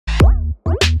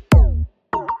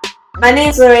My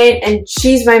name's Lorraine and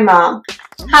she's my mom.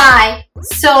 Hi!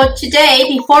 So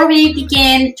today, before we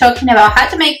begin talking about how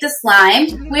to make the slime,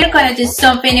 we're going to do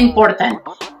something important.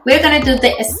 We're going to do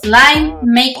the slime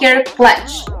maker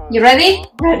pledge. You ready?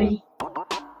 Ready.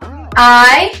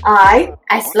 I,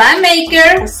 a slime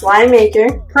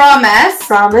maker,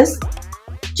 promise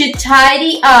to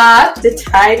tidy up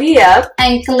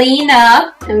and clean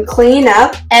up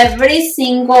every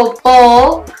single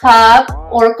bowl, cup,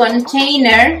 or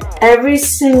container that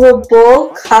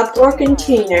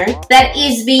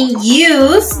is being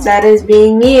used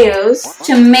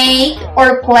to make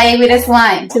or play with a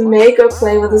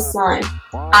slime.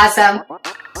 Awesome.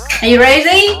 Are you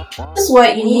ready? This is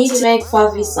what you need to make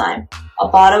fluffy slime. A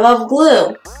bottle of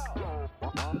glue,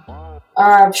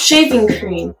 shaving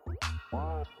cream,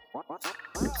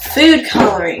 food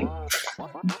coloring,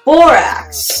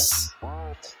 borax,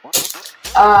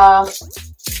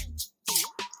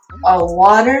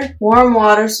 warm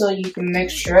water so you can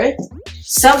mixture it,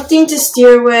 something to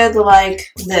stir with like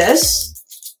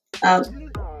this,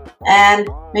 and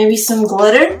maybe some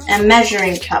glitter and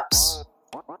measuring cups.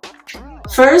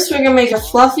 First, we're going to make a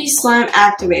fluffy slime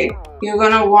activator. You're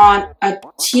going to want a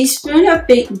teaspoon of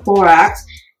baked borax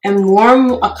and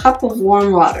a cup of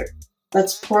warm water.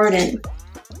 Let's pour it in.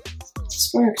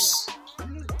 This works.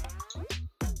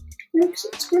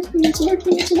 It's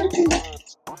working.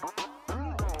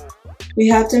 We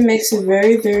have to mix it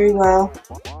very, very well.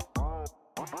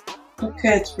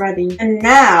 Okay, it's ready. And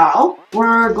now,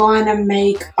 we're going to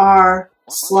make our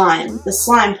slime, the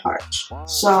slime part.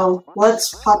 So,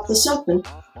 let's pop this open.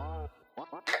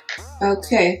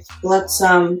 Okay, let's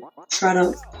try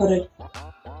to put it.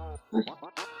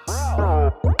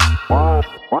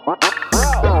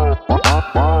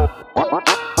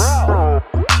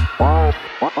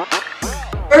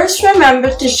 First, remember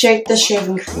to shake the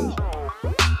shaving cream.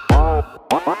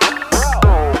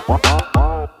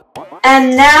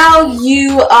 And now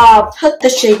you put the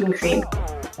shaving cream.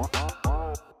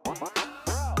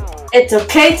 It's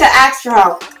okay to ask for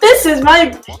help. He's my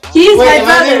brother. Am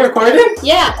I being recorded?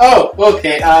 Yeah. Oh,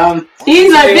 okay.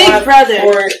 He's my big brother.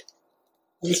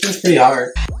 This one's pretty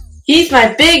hard. He's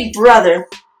my big brother.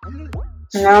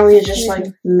 Now we just like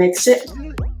mix it.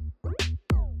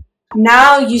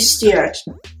 Now you stir it.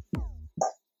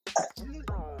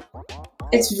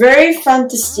 It's very fun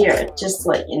to stir it, just to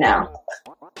let you know.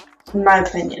 In my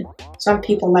opinion. Some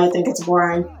people might think it's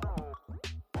boring.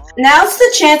 Now's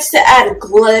the chance to add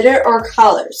glitter or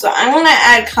color. So I'm going to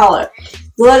add color.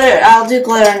 Glitter, I'll do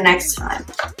glitter next time.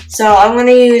 So I'm going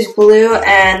to use blue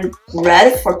and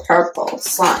red for purple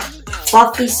slime.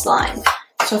 Fluffy slime.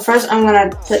 So first I'm going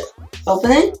to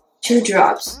open it, 2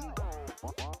 drops.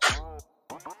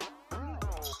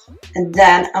 And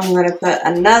then I'm going to put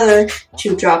another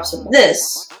 2 drops of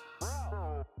this.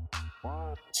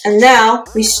 And now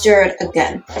we stir it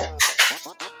again.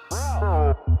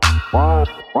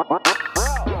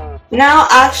 Now,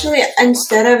 actually,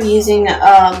 instead of using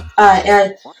a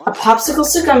popsicle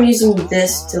stick, I'm using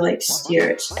this to like stir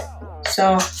it.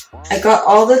 So I got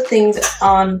all the things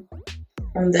on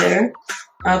from there.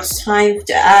 Now it's time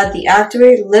to add the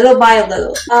activator little by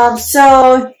little.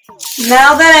 So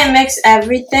now that I mix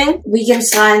everything, we can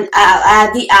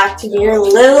add the activator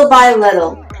little by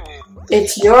little.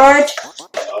 It's yours,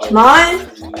 mine.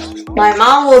 My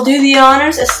mom will do the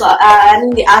honors of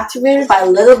adding the activator by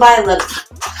little by little.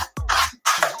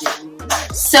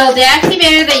 So the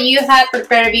activator that you had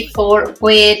prepared before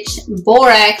with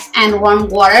borax and warm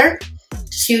water,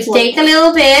 you take a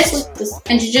little bit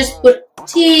and you just put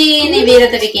teeny bit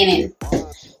at the beginning.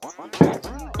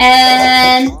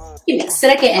 And you mix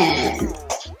it again.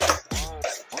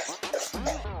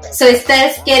 So it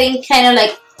starts getting kind of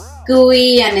like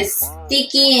gooey and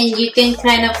sticky, and you can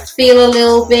kind of feel a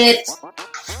little bit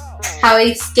how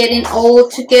it's getting all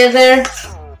together.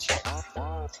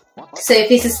 So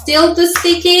if it's still too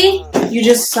sticky, you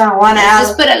just want to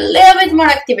just put a little bit more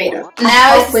activator.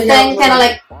 Now it's then kind of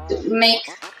like make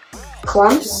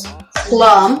clumps.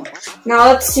 Now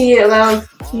let's see. Nope,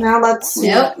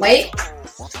 wait.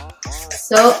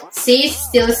 So see, it's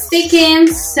still sticking.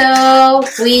 So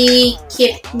we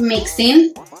keep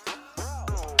mixing.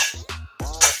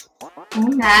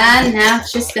 And now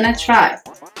she's gonna try.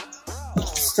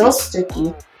 Still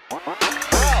sticky.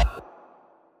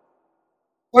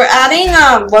 We're adding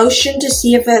lotion to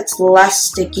see if it's less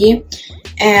sticky,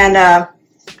 and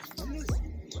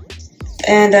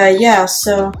yeah,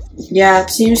 so yeah, it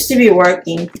seems to be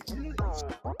working.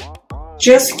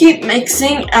 Just keep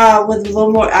mixing with a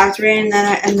little more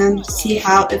activator, and then see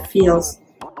how it feels.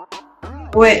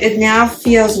 Wait, it now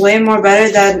feels way more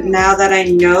better now that I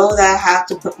know that I have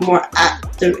to put more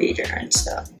the reader and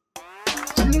stuff.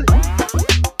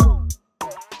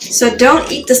 So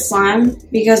don't eat the slime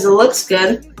because it looks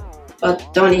good,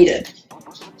 but don't eat it.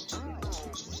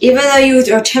 Even though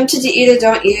you are tempted to eat it,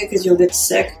 don't eat it because you'll get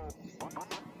sick.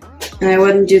 And I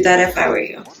wouldn't do that if I were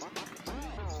you.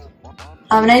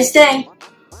 Have a nice day.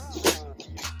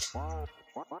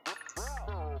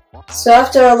 So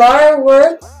after a lot of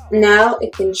work, now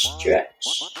it can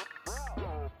stretch.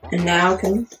 And now it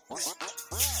can...